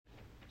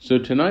So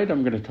tonight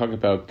I'm going to talk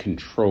about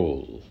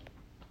control,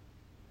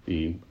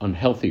 the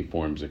unhealthy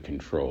forms of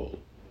control.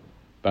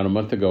 About a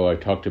month ago I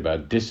talked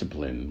about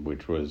discipline,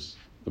 which was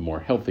the more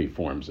healthy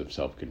forms of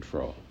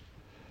self-control.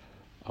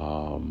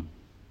 And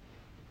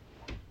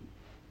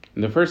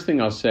the first thing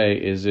I'll say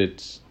is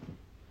it's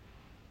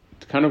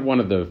kind of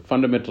one of the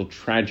fundamental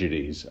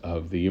tragedies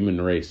of the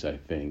human race, I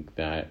think,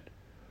 that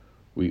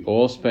we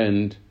all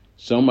spend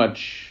so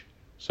much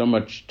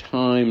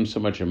time, so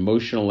much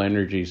emotional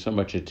energy, so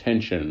much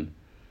attention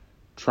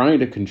trying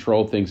to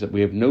control things that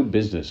we have no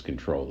business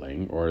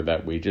controlling or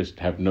that we just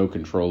have no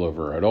control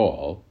over at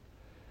all.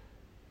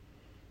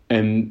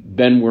 And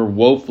then we're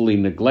woefully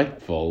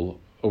neglectful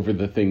over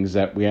the things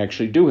that we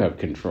actually do have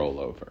control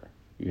over,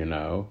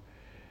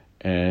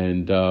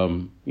 And,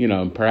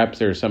 perhaps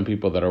there are some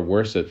people that are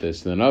worse at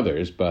this than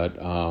others,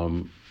 but,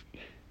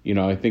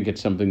 I think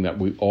it's something that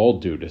we all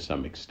do to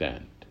some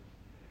extent.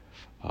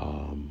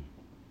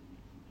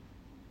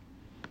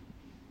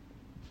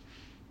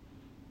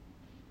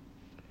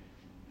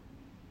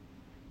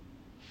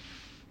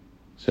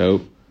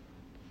 So,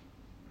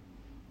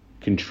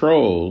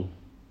 control,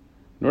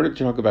 in order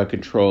to talk about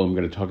control, I'm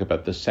going to talk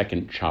about the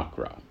second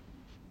chakra.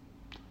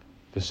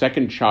 The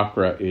second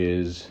chakra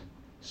is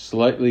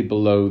slightly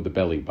below the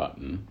belly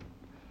button,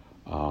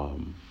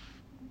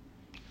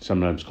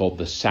 sometimes called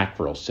the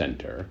sacral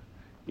center.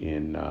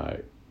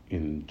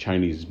 In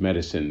Chinese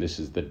medicine, this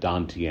is the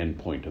dantian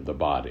point of the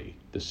body,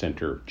 the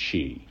center of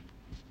qi.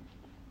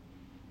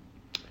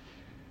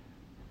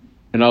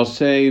 And I'll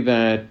say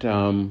that,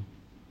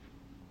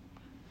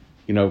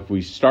 if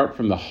we start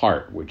from the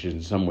heart, which is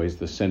in some ways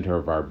the center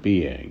of our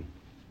being,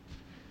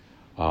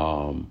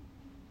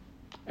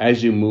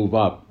 as you move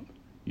up,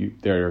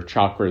 there are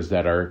chakras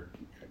that are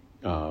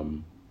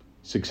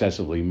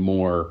successively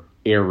more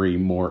airy,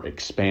 more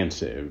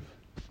expansive,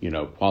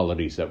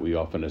 qualities that we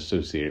often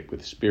associate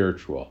with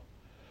spiritual.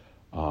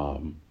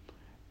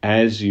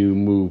 As you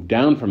move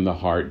down from the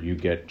heart, you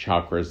get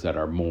chakras that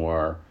are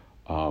more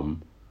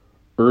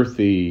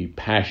earthy,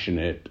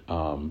 passionate,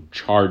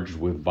 charged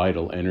with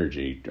vital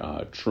energy,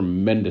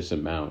 tremendous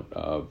amount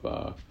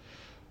of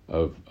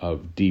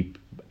deep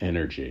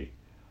energy.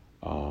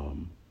 I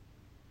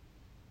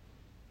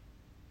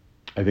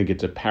think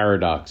it's a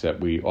paradox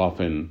that we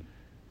often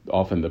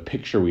the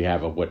picture we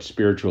have of what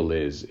spiritual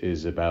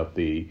is about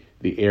the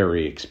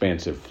airy,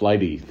 expansive,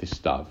 flighty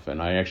stuff, and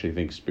I actually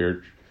think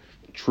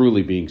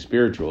truly being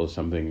spiritual is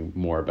something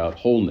more about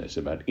wholeness,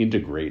 about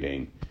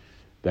integrating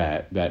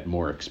that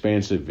more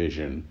expansive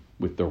vision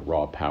with the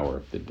raw power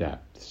of the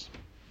depths.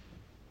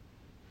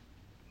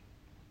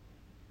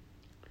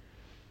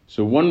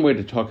 So one way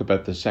to talk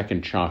about the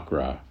second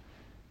chakra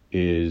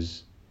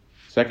is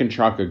second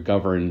chakra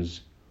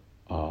governs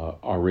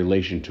our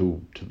relation to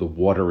the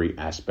watery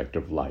aspect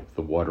of life,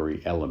 the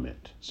watery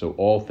element. So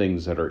all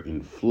things that are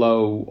in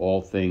flow,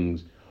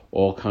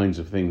 all kinds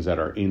of things that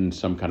are in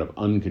some kind of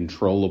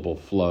uncontrollable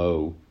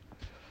flow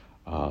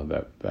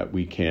that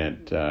we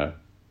can't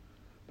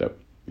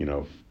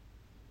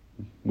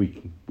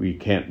we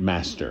can't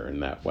master in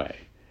that way.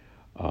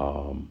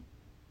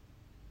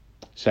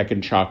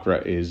 Second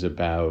chakra is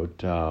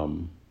about,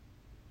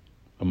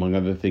 among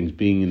other things,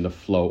 being in the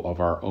flow of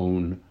our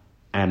own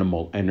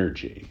animal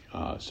energy.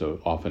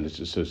 So often it's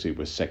associated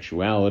with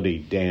sexuality,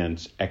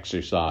 dance,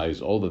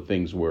 exercise, all the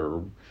things where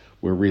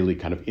we're really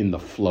kind of in the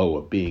flow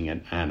of being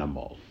an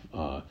animal,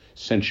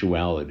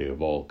 sensuality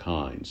of all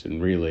kinds.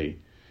 And really,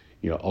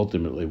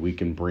 ultimately we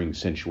can bring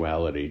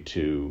sensuality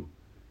to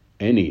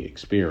any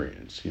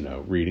experience,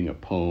 reading a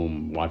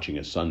poem, watching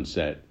a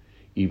sunset,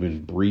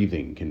 even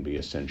breathing can be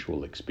a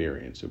sensual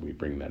experience if we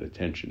bring that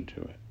attention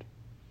to it.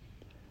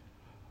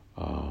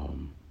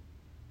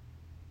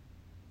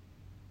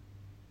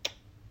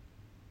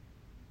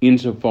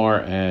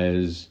 Insofar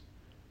as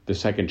the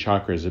second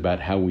chakra is about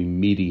how we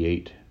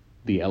mediate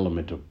the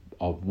element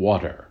of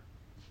water,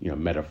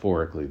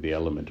 metaphorically the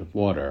element of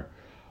water,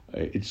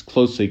 it's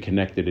closely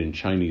connected in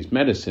Chinese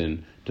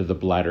medicine to the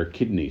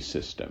bladder-kidney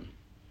system.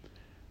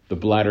 The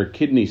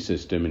bladder-kidney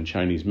system in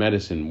Chinese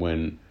medicine,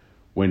 when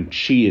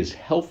qi is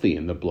healthy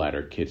in the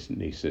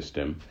bladder-kidney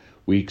system,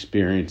 we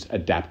experience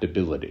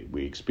adaptability.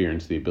 We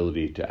experience the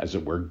ability to, as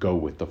it were, go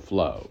with the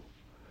flow.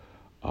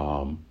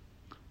 And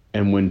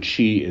when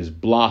qi is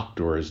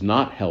blocked or is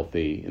not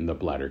healthy in the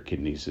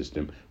bladder-kidney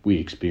system, we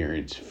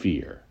experience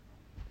fear.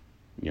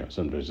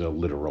 Sometimes a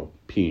literal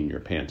pee in your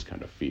pants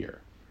kind of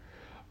fear.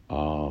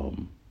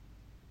 And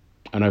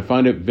I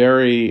find it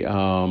very...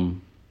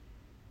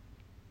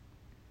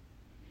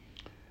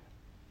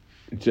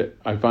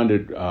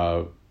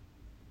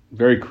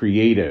 very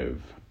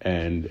creative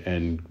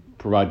and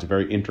provides a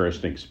very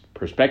interesting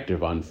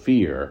perspective on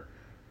fear.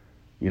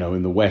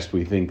 In the West,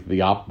 we think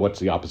what's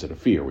the opposite of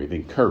fear? We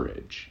think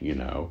courage,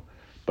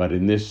 But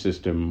in this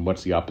system,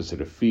 what's the opposite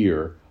of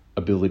fear?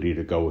 Ability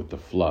to go with the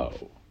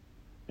flow.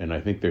 And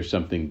I think there's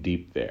something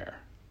deep there.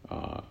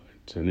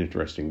 It's an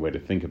interesting way to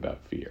think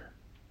about fear.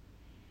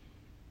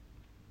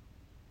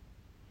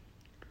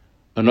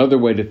 Another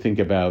way to think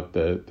about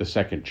the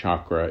second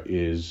chakra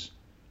is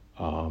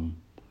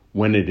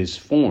when it is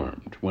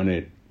formed, when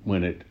it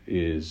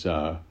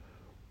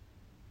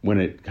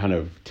kind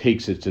of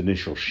takes its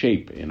initial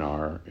shape in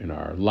our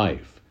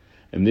life.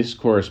 And this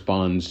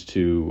corresponds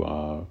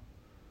to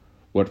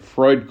what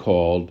Freud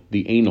called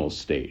the anal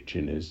stage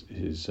in his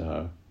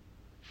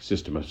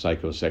system of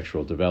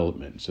psychosexual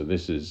development. So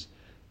this is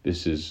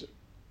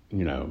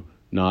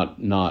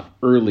not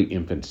early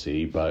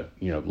infancy, but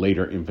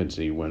later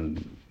infancy,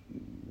 when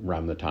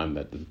around the time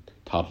that the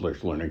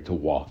toddler's learning to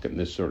walk and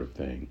this sort of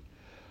thing.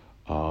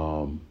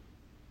 And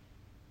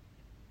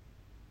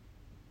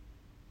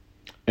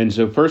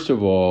so first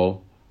of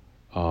all,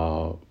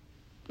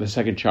 the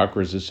second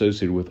chakra is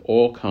associated with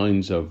all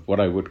kinds of what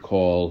I would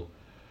call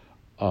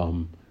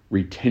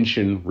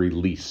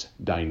retention-release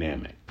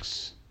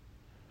dynamics.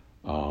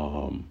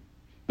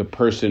 The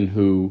person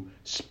who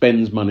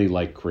spends money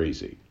like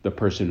crazy, the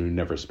person who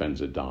never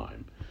spends a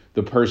dime,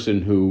 the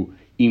person who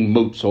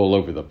emotes all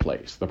over the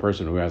place, the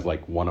person who has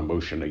like one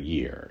emotion a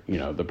year,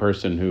 the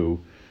person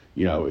who,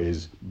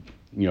 is,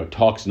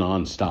 talks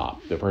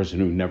nonstop, the person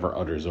who never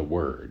utters a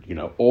word,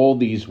 all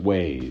these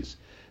ways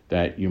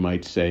that you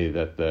might say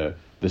that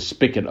the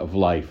spigot of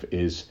life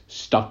is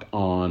stuck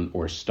on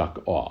or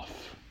stuck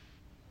off.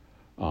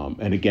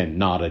 And again,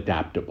 not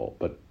adaptable,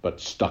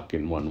 but stuck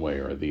in one way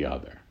or the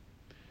other.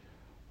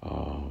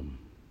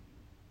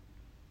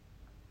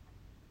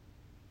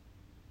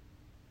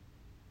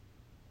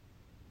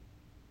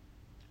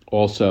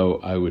 Also,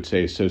 I would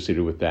say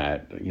associated with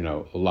that,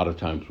 a lot of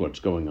times what's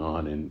going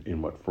on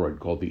in what Freud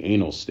called the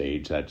anal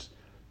stage, that's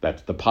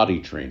the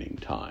potty training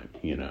time,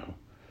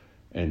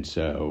 And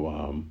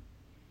so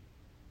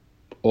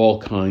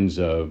all kinds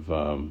of,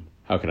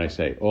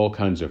 all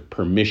kinds of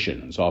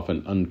permissions,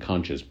 often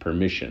unconscious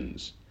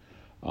permissions,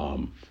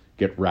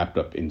 get wrapped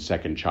up in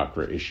second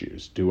chakra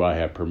issues. Do I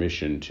have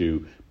permission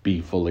to be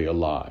fully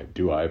alive?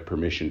 Do I have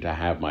permission to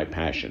have my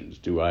passions?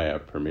 Do I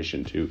have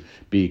permission to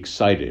be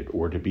excited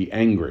or to be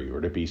angry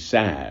or to be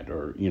sad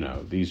or,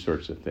 these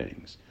sorts of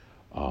things?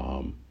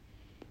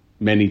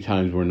 Many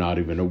times we're not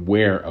even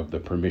aware of the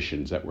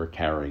permissions that we're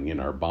carrying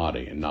in our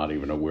body and not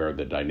even aware of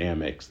the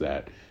dynamics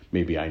that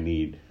maybe I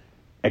need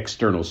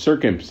external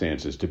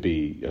circumstances to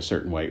be a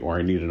certain way, or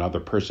I need another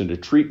person to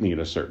treat me in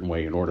a certain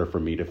way in order for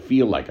me to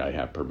feel like I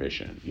have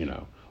permission,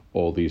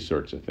 all these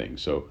sorts of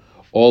things. So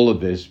all of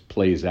this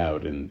plays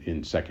out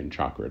in second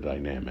chakra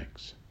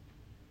dynamics.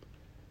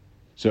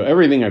 So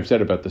everything I've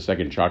said about the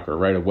second chakra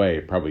right away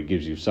probably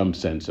gives you some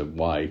sense of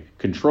why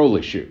control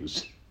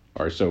issues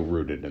are so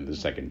rooted in the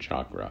second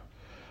chakra.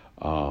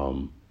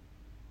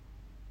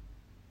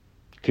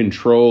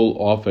 Control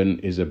often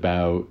is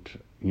about,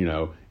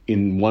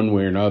 in one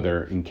way or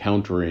another,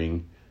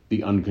 encountering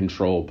the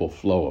uncontrollable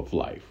flow of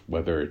life,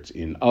 whether it's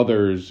in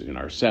others, in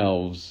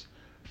ourselves,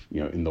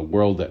 in the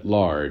world at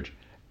large,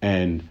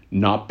 and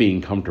not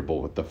being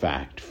comfortable with the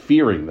fact,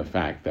 fearing the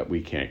fact that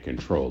we can't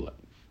control it.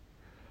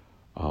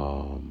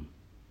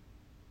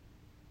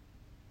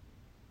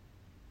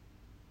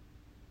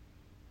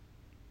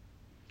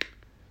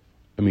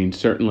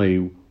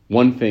 Certainly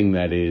one thing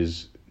that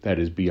is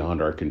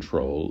beyond our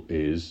control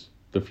is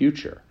the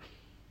future.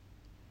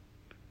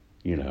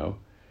 And,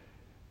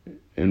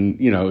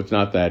 it's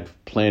not that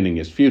planning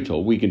is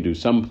futile. We can do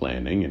some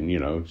planning,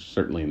 and,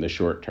 certainly in the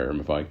short term,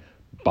 if I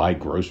buy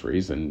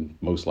groceries, then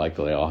most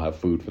likely I'll have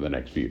food for the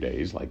next few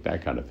days, like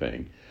that kind of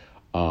thing.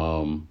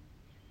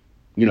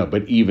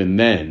 But even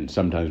then,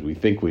 sometimes we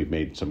think we've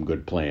made some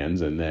good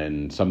plans, and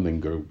then something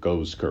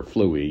goes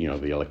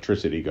kerflooey, the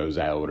electricity goes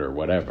out or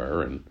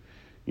whatever, and,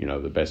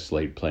 the best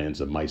laid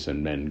plans of mice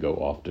and men go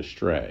off to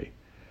stray.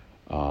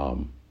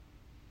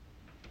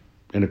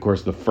 And of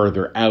course, the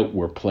further out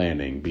we're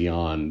planning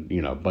beyond,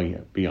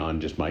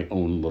 beyond just my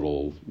own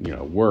little,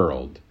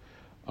 world,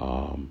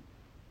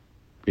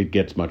 it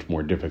gets much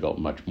more difficult,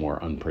 much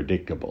more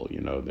unpredictable.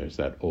 There's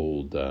that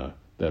old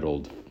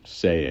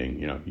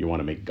saying, you want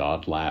to make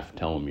God laugh,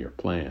 tell him your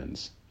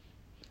plans.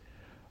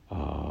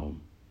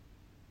 One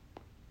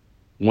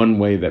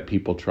way that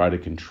people try to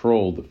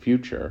control the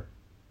future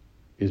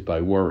is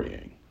by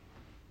worrying.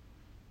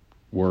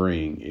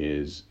 Worrying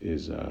is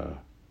a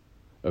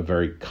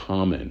very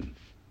common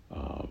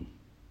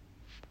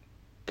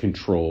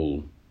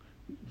control,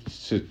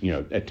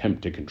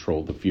 attempt to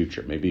control the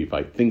future. Maybe if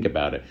I think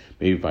about it,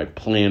 maybe if I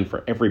plan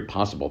for every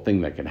possible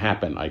thing that can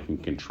happen, I can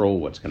control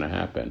what's going to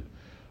happen.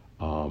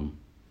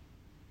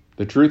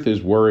 The truth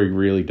is, worry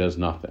really does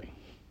nothing,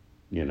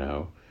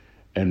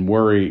 and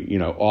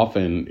worry,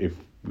 often if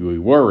we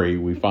worry,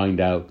 we find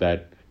out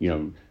that,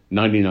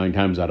 99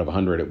 times out of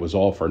 100, it was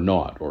all for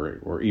naught,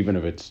 or even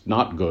if it's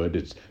not good,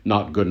 it's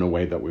not good in a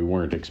way that we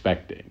weren't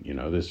expecting,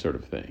 this sort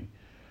of thing.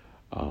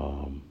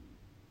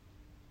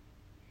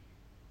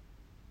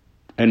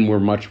 And we're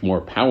much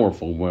more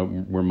powerful,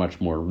 we're much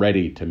more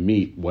ready to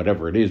meet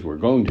whatever it is we're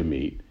going to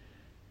meet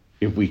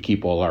if we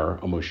keep all our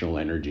emotional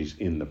energies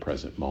in the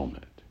present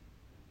moment.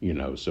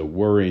 So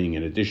worrying,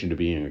 in addition to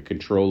being a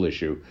control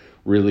issue,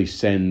 really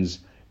sends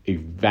a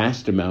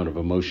vast amount of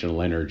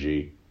emotional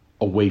energy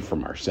away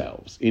from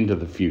ourselves, into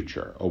the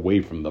future, away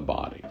from the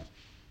body.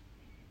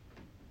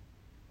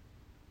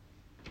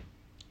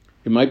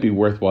 it might be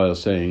worthwhile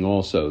saying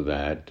also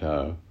that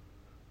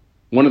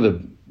one of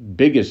the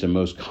biggest and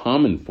most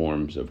common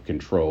forms of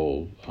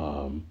control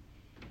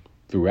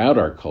throughout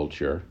our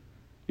culture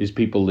is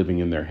people living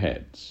in their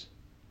heads.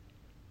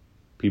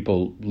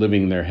 People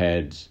living in their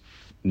heads,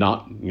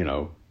 not,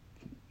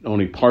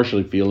 only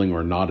partially feeling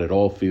or not at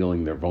all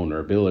feeling their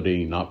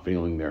vulnerability, not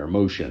feeling their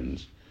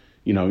emotions.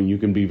 You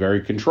can be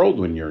very controlled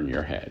when you're in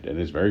your head, and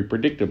it's very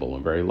predictable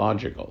and very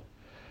logical.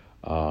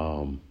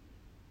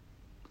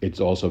 It's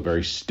also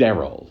very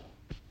sterile.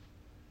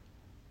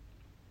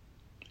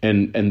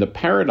 And the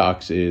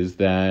paradox is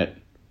that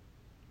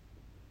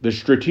the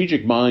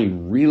strategic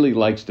mind really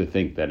likes to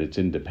think that it's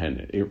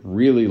independent. It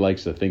really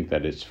likes to think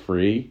that it's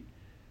free.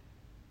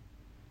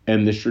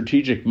 And the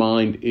strategic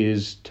mind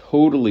is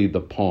totally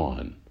the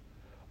pawn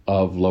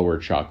of lower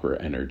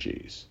chakra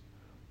energies.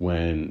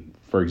 When,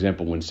 for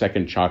example, when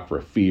second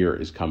chakra fear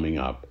is coming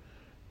up,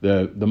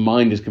 the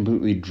mind is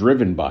completely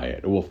driven by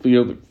it. It will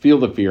feel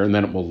the fear, and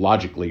then it will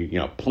logically,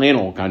 plan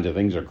all kinds of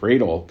things or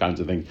create all kinds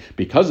of things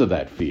because of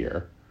that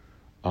fear.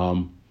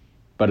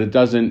 But it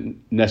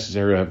doesn't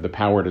necessarily have the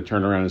power to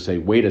turn around and say,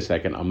 wait a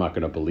second, I'm not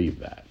going to believe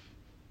that,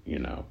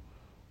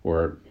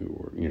 or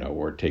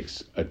it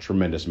takes a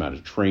tremendous amount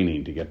of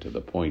training to get to the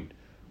point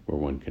where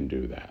one can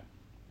do that.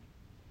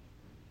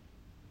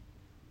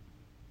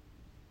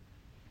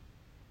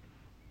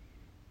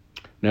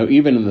 Now,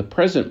 even in the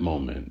present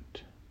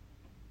moment,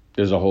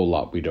 there's a whole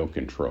lot we don't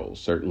control.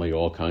 Certainly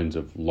all kinds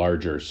of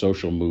larger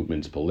social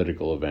movements,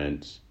 political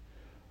events,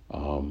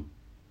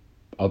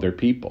 other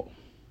people.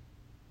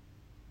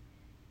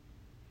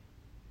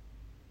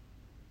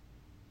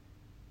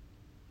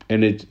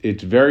 And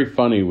it's very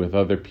funny with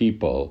other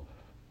people.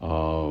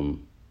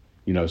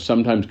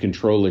 Sometimes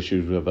control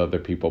issues with other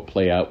people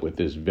play out with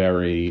this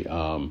very,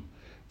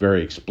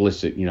 very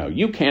explicit,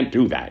 you can't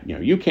do that.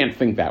 You can't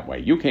think that way.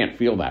 You can't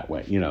feel that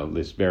way.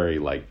 This very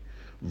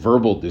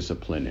verbal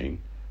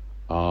disciplining.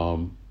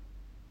 But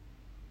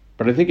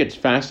I think it's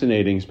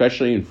fascinating,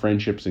 especially in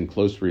friendships and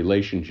close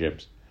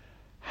relationships,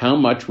 how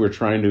much we're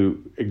trying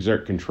to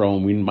exert control,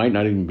 and we might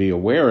not even be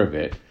aware of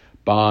it,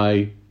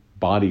 by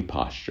body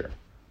posture.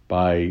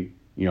 By,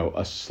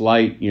 a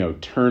slight,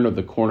 turn of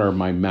the corner of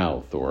my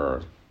mouth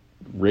or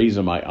raise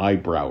of my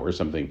eyebrow or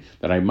something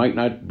that I might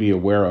not be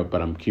aware of,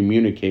 but I'm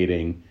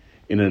communicating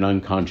in an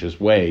unconscious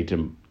way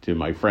to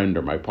my friend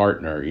or my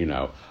partner,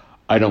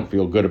 I don't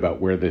feel good about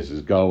where this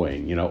is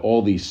going.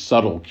 All these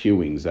subtle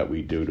cueings that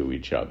we do to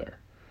each other.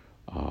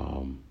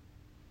 Now,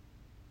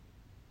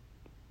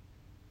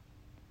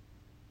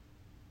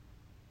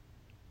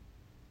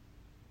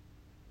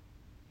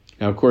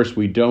 of course,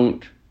 we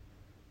don't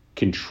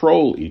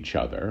control each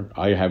other.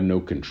 I have no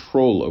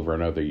control over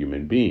another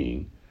human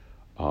being.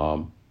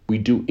 We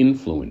do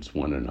influence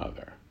one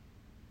another.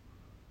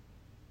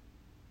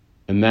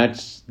 And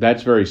that's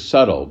very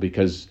subtle,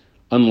 because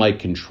unlike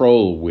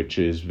control, which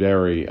is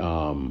very,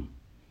 can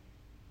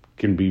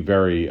be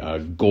very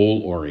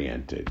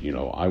goal-oriented,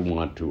 I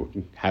want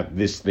to have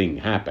this thing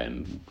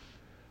happen.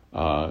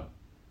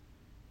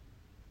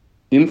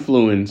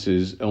 Influence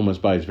is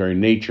almost by its very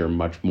nature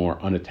much more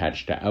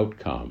unattached to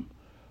outcome.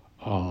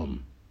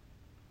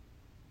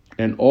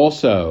 And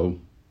also,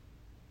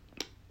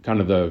 kind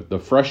of the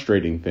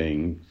frustrating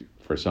thing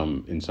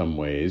in some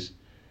ways,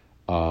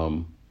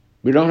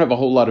 we don't have a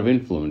whole lot of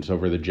influence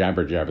over the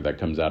jabber that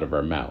comes out of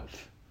our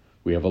mouth.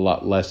 We have a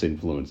lot less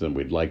influence than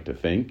we'd like to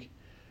think.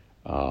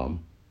 We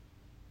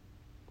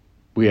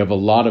have a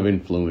lot of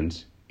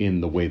influence in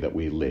the way that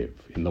we live,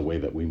 in the way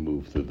that we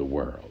move through the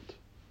world,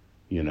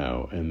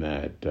 and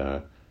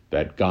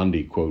that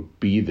Gandhi quote,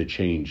 "Be the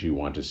change you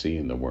want to see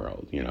in the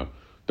world."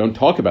 Don't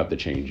talk about the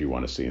change you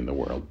want to see in the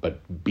world,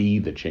 but be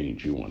the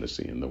change you want to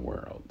see in the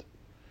world,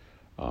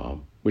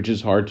 which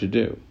is hard to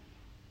do.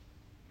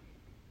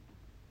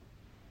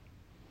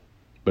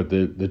 But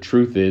the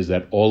truth is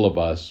that all of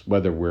us,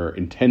 whether we're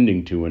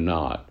intending to or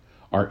not,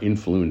 are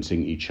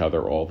influencing each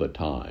other all the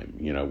time.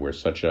 We're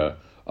such a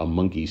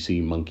monkey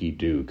see, monkey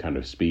do kind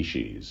of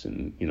species.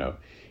 And,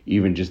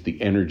 even just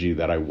the energy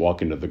that I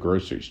walk into the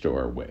grocery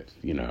store with,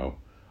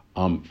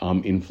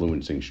 I'm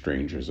influencing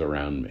strangers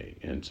around me.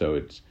 And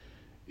so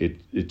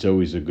it's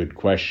always a good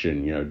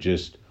question,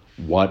 just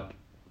what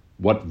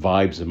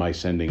vibes am I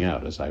sending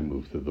out as I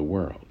move through the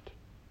world?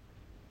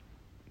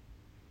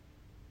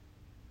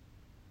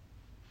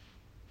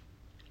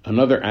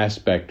 Another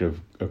aspect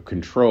of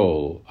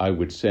control, I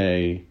would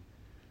say,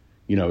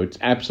 it's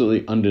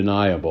absolutely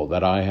undeniable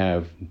that I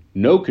have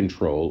no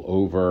control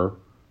over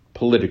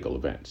political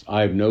events.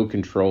 I have no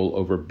control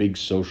over big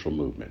social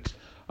movements.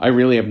 I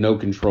really have no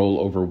control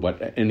over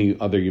what any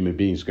other human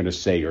being is going to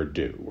say or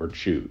do or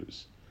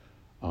choose.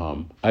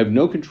 I have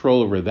no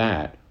control over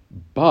that,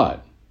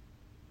 but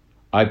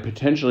I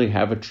potentially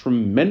have a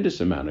tremendous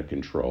amount of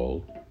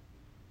control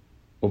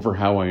over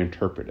how I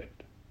interpret it,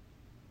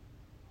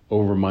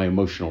 over my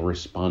emotional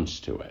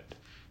response to it,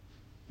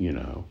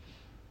 Now,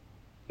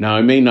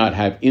 I may not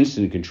have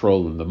instant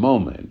control in the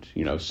moment.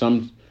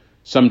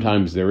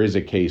 Sometimes there is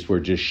a case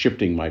where just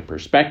shifting my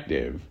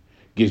perspective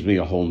gives me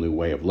a whole new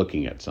way of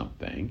looking at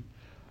something.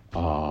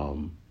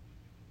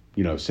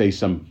 Say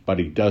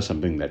somebody does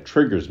something that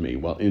triggers me.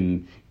 Well,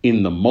 in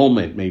the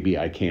moment, maybe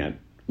I can't,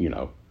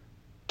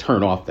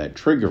 turn off that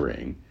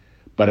triggering,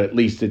 but at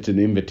least it's an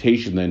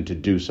invitation then to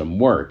do some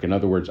work. In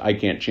other words, I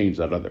can't change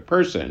that other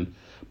person,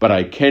 but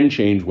I can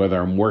change whether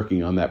I'm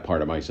working on that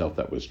part of myself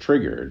that was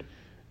triggered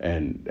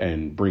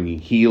and bringing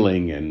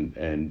healing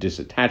and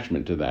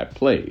disattachment to that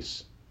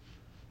place.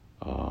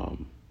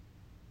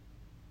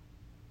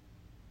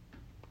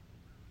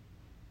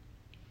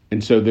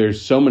 And so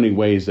there's so many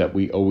ways that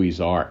we always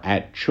are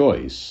at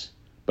choice,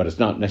 but it's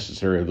not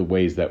necessarily the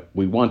ways that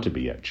we want to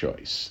be at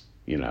choice,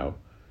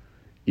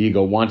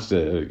 Ego wants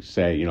to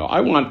say,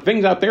 I want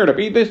things out there to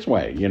be this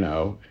way,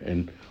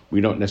 and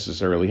we don't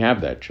necessarily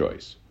have that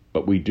choice.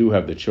 But we do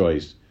have the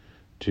choice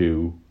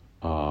to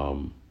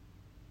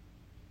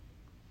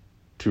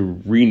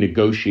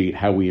renegotiate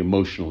how we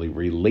emotionally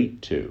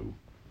relate to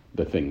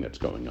the thing that's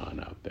going on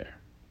out there.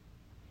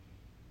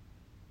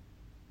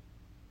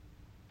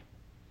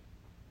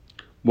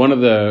 One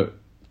of the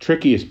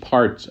trickiest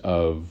parts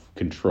of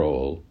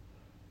control,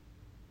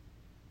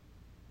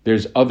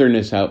 there's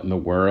otherness out in the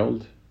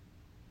world,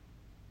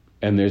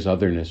 and there's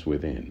otherness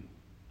within.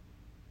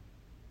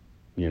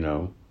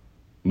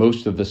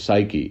 Most of the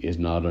psyche is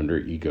not under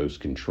ego's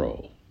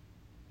control.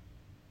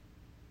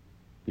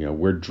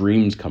 Where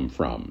dreams come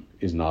from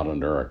is not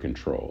under our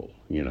control.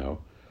 A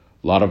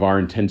lot of our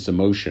intense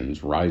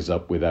emotions rise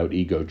up without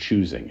ego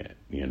choosing it,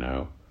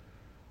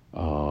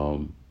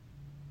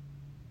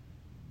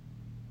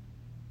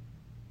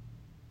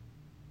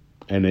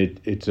 And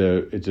it's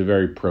a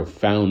very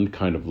profound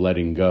kind of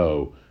letting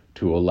go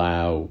to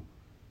allow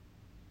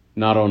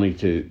not only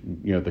to,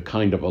 the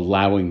kind of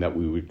allowing that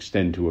we would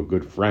extend to a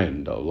good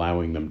friend,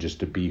 allowing them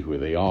just to be who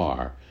they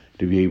are,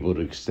 to be able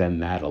to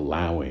extend that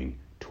allowing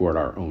toward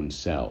our own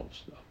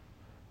selves.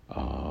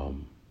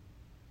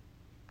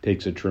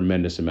 Takes a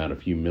tremendous amount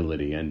of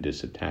humility and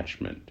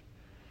disattachment.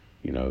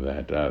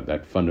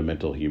 That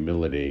fundamental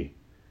humility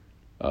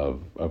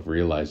of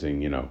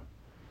realizing,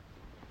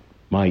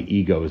 my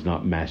ego is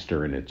not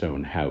master in its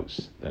own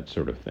house, that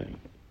sort of thing.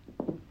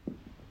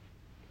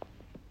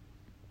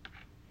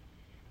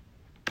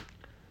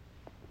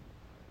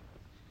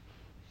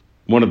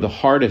 One of the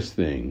hardest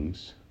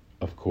things,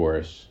 of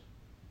course,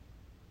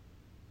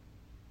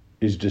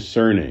 is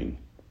discerning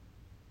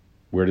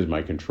where does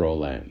my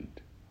control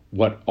end?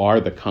 What are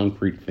the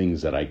concrete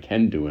things that I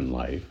can do in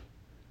life?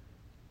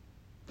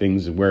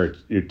 Things where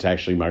it's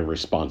actually my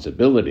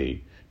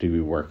responsibility to be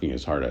working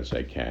as hard as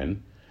I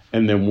can.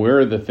 And then where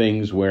are the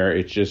things where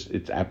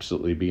it's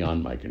absolutely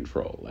beyond my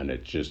control and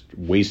it's just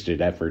wasted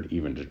effort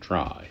even to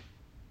try?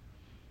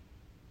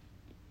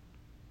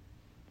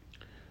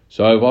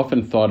 So I've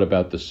often thought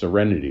about the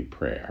serenity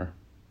prayer.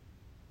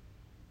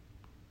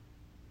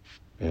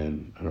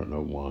 And I don't know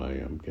why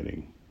I'm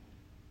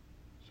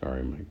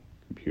sorry, my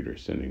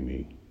computer's sending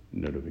me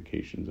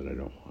notifications that I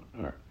don't want.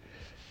 All right.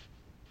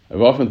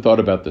 I've often thought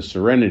about the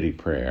serenity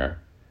prayer,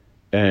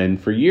 and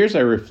for years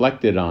I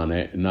reflected on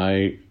it, and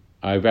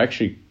I've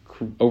actually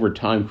over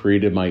time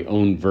created my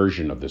own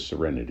version of the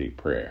serenity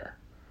prayer.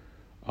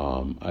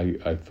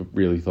 I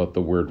really thought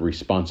the word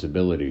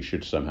responsibility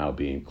should somehow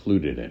be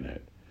included in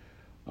it.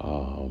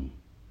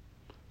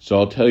 So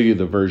I'll tell you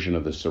the version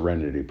of the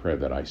serenity prayer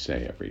that I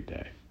say every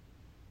day.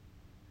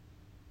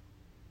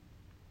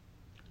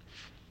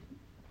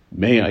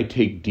 May I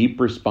take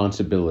deep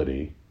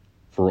responsibility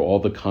for all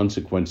the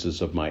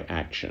consequences of my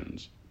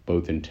actions,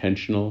 both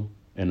intentional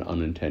and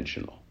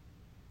unintentional.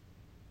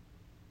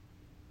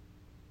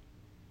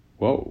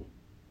 Whoa,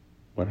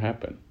 what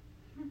happened?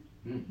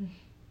 Too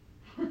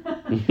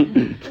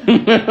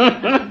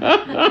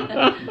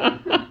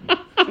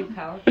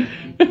powerful.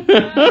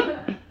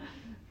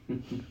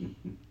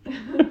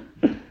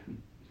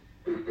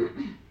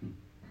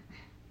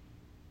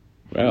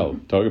 Well,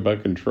 talk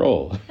about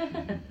control.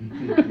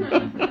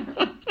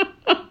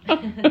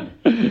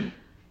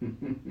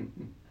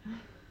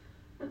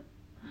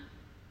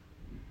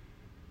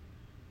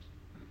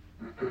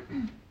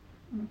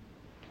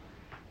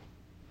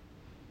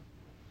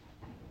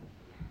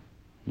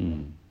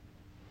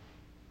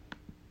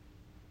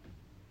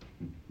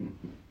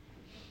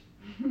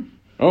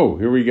 Oh,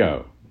 here we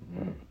go.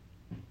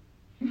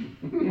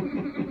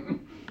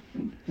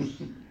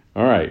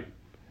 All right.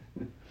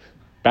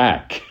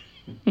 Back.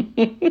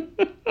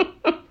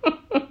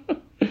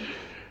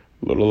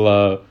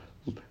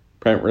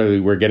 Apparently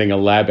we're getting a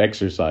lab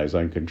exercise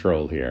on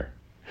control here.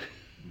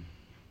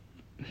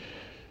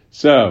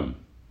 So,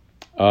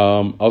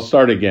 I'll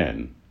start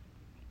again.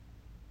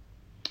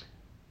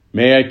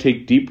 May I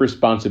take deep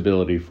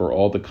responsibility for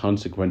all the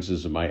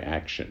consequences of my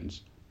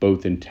actions,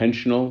 both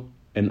intentional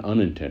and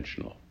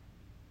unintentional.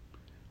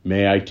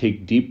 May I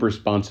take deep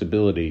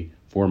responsibility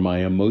for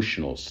my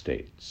emotional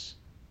states.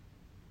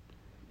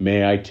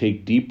 May I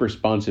take deep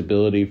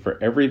responsibility for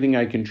everything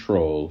I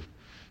control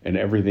and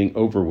everything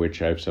over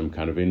which I have some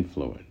kind of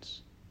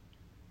influence.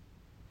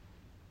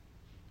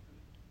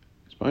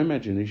 Is my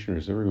imagination or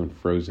is everyone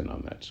frozen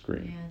on that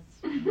screen?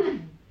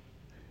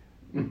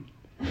 Yes.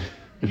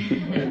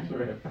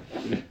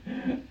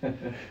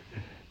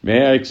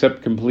 May I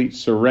accept complete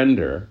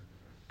surrender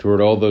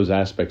toward all those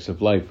aspects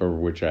of life over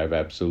which I have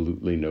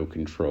absolutely no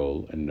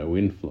control and no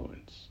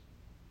influence.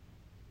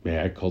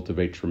 May I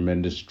cultivate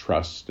tremendous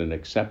trust and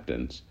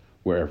acceptance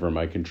wherever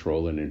my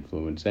control and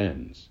influence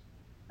ends.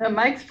 The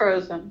mic's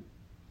frozen.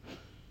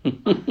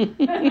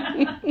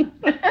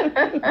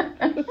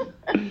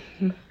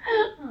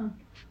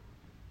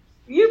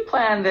 You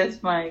planned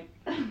this, Mike.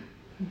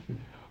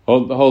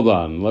 Hold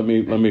on. Let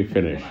me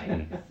finish.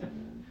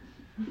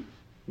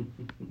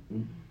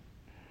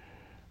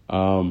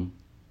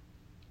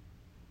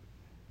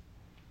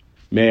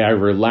 May I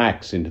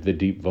relax into the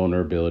deep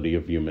vulnerability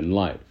of human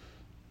life.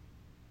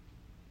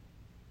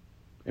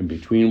 And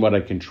between what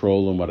I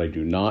control and what I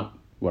do not,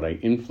 what I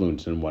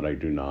influence and what I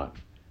do not,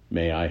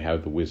 may I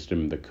have the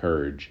wisdom, the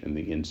courage, and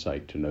the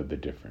insight to know the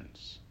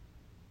difference.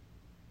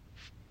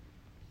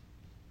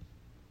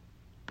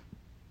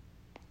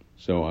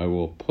 So I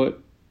will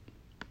put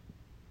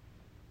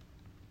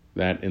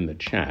that in the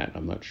chat.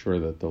 I'm not sure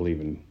that they'll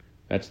even...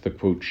 That's the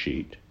quote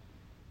sheet.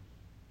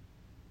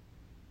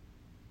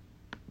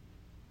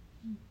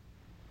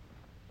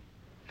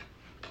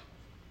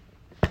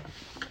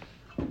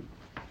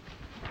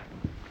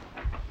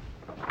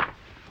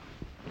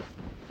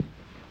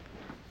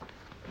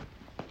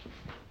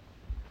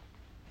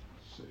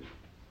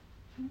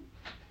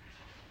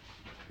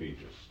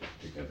 Pages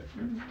together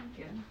here.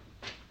 Yeah.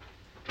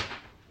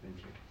 Thank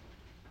you.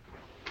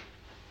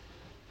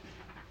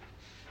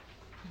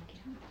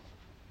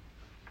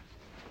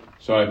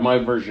 So I have my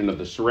version of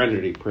the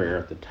Serenity Prayer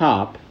at the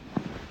top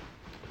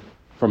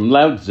from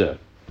Lao Tzu.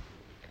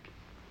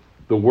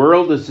 The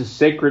world is a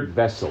sacred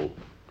vessel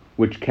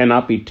which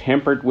cannot be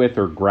tampered with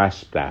or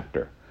grasped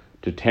after.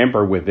 To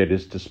tamper with it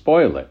is to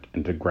spoil it,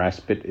 and to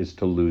grasp it is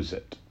to lose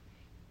it.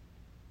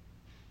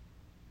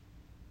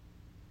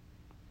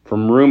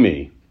 From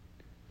Rumi.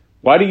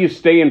 Why do you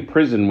stay in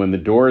prison when the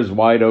door is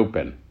wide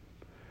open?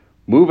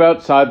 Move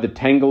outside the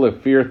tangle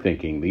of fear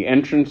thinking. The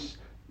entrance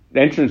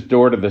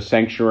door to the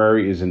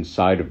sanctuary is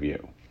inside of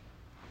you.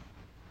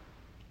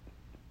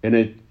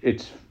 And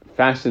it's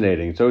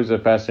fascinating. It's always a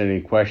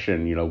fascinating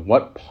question,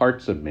 what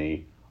parts of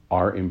me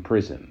are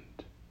imprisoned?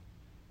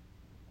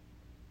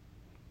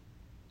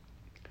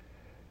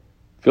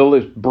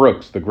 Phyllis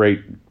Brooks, the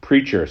great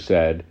preacher,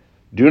 said,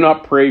 "Do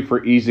not pray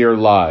for easier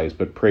lives,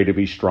 but pray to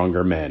be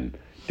stronger men.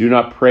 Do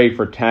not pray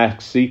for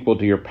tasks equal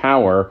to your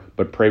power,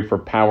 but pray for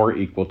power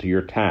equal to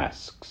your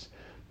tasks.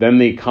 Then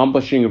the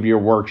accomplishing of your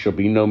work shall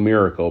be no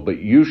miracle, but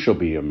you shall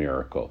be a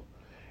miracle.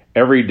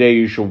 Every day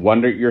you shall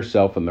wonder at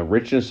yourself and the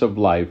richness of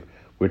life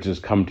which has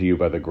come to you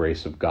by the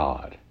grace of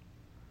God."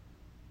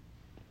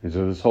 And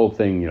so this whole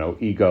thing,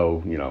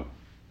 ego,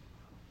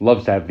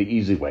 loves to have the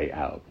easy way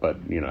out, but,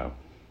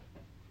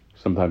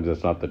 sometimes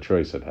that's not the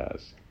choice it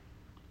has.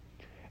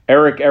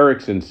 Erik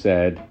Erikson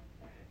said,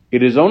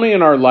 "It is only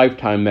in our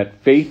lifetime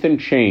that faith and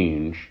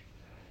change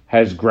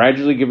has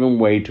gradually given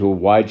way to a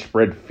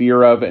widespread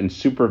fear of and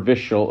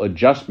superficial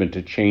adjustment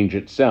to change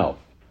itself,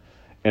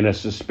 and a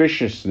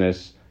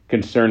suspiciousness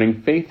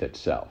concerning faith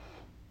itself."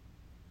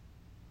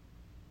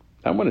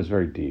 That one is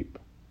very deep.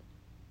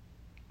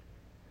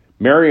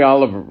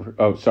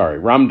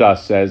 Ram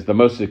Dass says, "The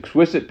most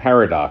exquisite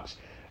paradox,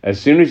 as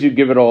soon as you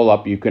give it all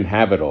up, you can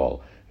have it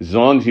all. As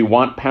long as you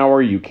want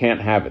power, you can't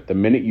have it. The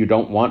minute you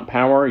don't want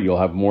power, you'll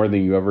have more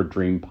than you ever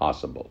dreamed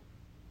possible."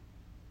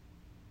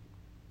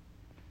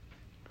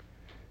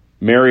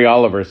 Mary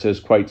Oliver says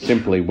quite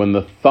simply, "When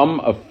the thumb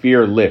of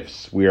fear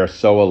lifts, we are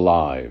so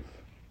alive."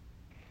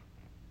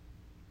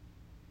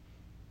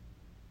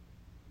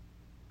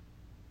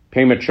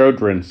 Pema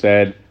Chodron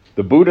said,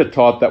 "The Buddha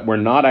taught that we're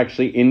not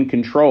actually in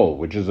control,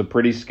 which is a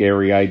pretty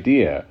scary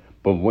idea.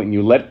 But when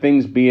you let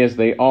things be as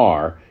they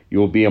are, you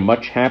will be a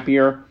much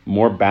happier,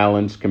 more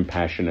balanced,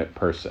 compassionate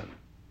person."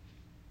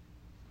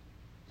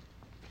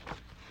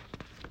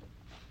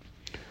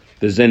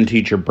 The Zen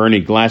teacher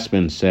Bernie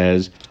Glassman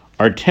says,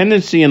 "Our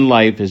tendency in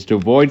life is to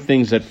avoid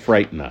things that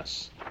frighten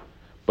us.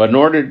 But in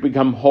order to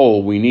become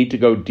whole, we need to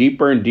go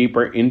deeper and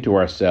deeper into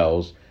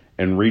ourselves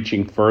and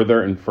reaching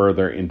further and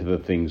further into the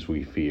things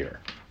we fear."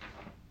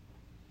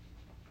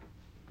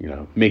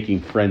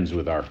 Making friends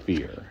with our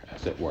fear,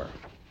 as it were.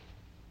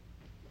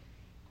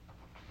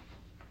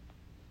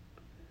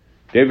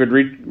 David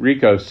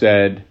Rico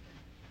said,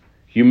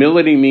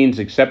 "Humility means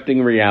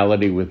accepting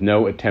reality with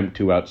no attempt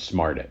to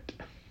outsmart it."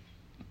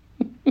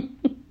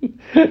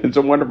 It's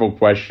a wonderful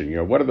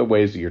question. What are the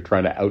ways that you're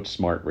trying to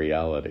outsmart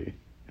reality?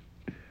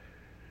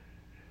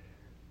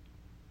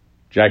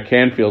 Jack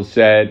Canfield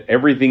said,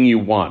 "Everything you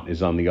want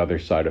is on the other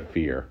side of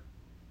fear."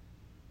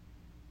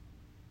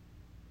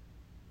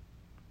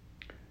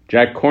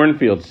 Jack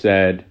Kornfield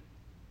said,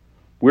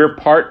 "We're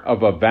part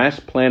of a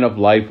vast plan of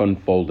life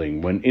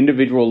unfolding. When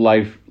individual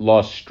life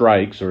loss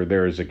strikes or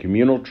there is a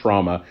communal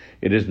trauma,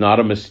 it is not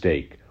a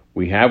mistake.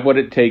 We have what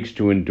it takes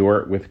to endure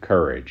it with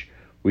courage.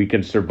 We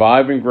can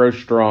survive and grow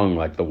strong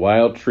like the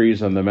wild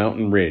trees on the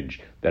mountain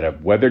ridge that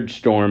have weathered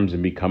storms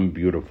and become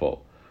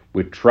beautiful.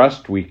 With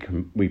trust, we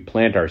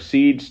plant our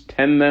seeds,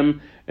 tend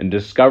them, and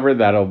discover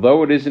that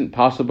although it isn't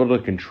possible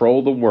to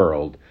control the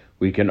world,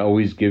 we can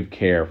always give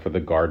care for the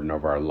garden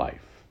of our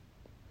life.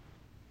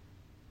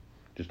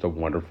 Just a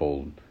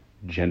wonderful,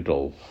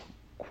 gentle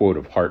quote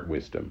of heart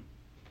wisdom.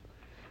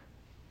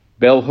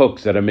 Bell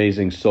Hooks, that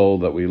amazing soul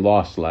that we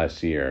lost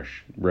last year,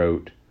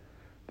 wrote,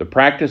 "The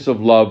practice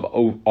of love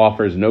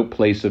offers no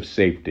place of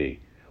safety.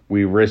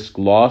 We risk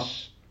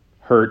loss,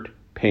 hurt,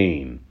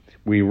 pain.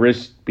 We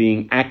risk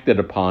being acted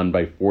upon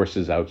by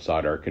forces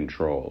outside our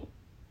control."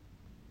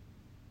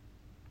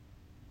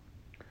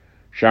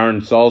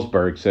 Sharon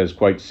Salzberg says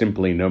quite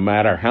simply, no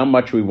matter how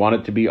much we want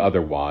it to be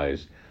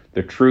otherwise,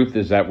 the truth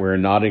is that we're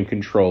not in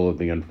control of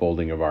the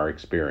unfolding of our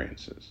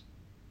experiences.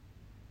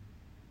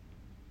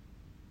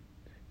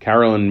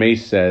 Carolyn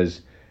Mace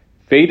says,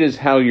 "Fate is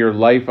how your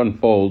life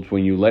unfolds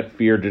when you let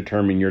fear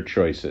determine your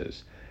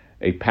choices.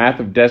 A path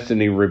of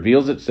destiny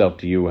reveals itself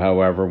to you,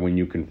 however, when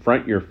you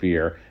confront your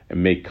fear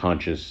and make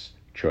conscious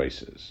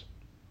choices."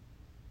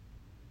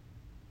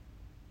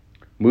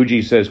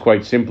 Muji says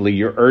quite simply,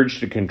 your urge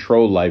to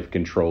control life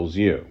controls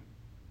you.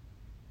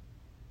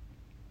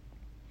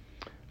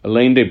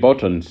 Elaine de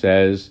Botton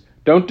says,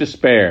 "Don't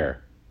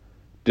despair.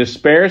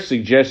 Despair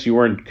suggests you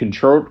are in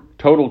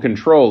total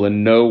control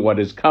and know what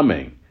is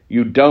coming.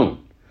 You don't.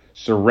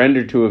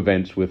 Surrender to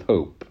events with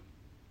hope."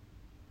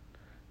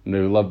 And I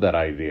love that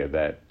idea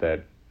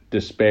that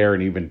despair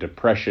and even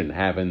depression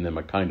have in them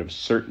a kind of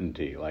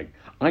certainty, like,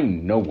 I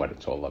know what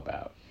it's all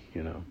about,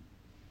 you know.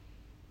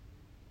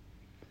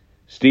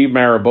 Steve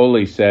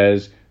Maraboli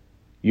says,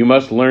 "You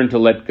must learn to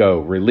let go,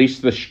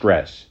 release the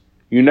stress.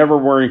 You never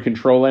were in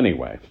control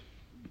anyway."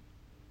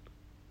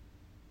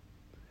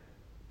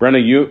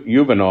 Brenna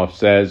Yuvanoff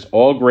says,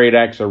 "All great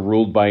acts are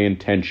ruled by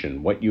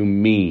intention. What you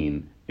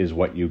mean is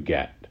what you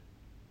get."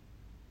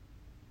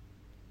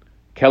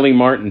 Kelly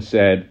Martin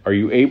said, "Are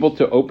you able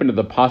to open to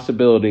the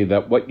possibility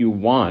that what you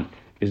want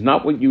is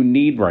not what you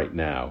need right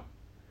now?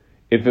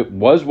 If it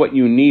was what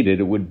you needed,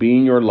 it would be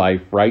in your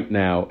life right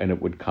now and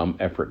it would come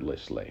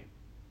effortlessly."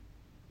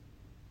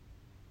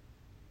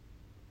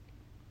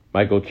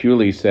 Michael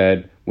Cooley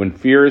said, "When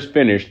fear is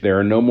finished, there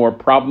are no more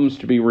problems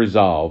to be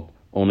resolved,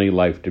 only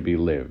life to be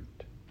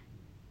lived."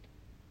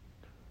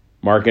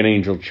 Mark and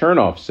Angel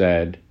Chernoff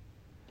said,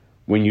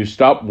 "When you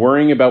stop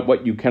worrying about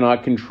what you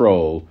cannot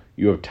control,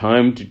 you have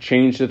time to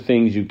change the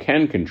things you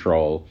can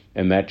control,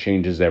 and that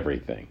changes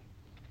everything."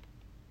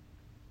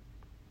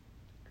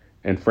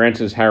 And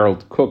Francis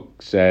Harold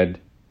Cook said,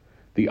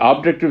 "The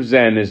object of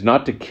Zen is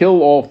not to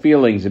kill all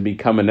feelings and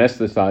become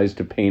anesthetized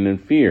to pain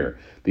and fear.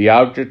 The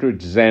object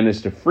of Zen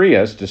is to free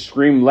us to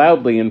scream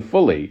loudly and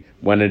fully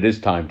when it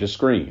is time to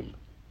scream."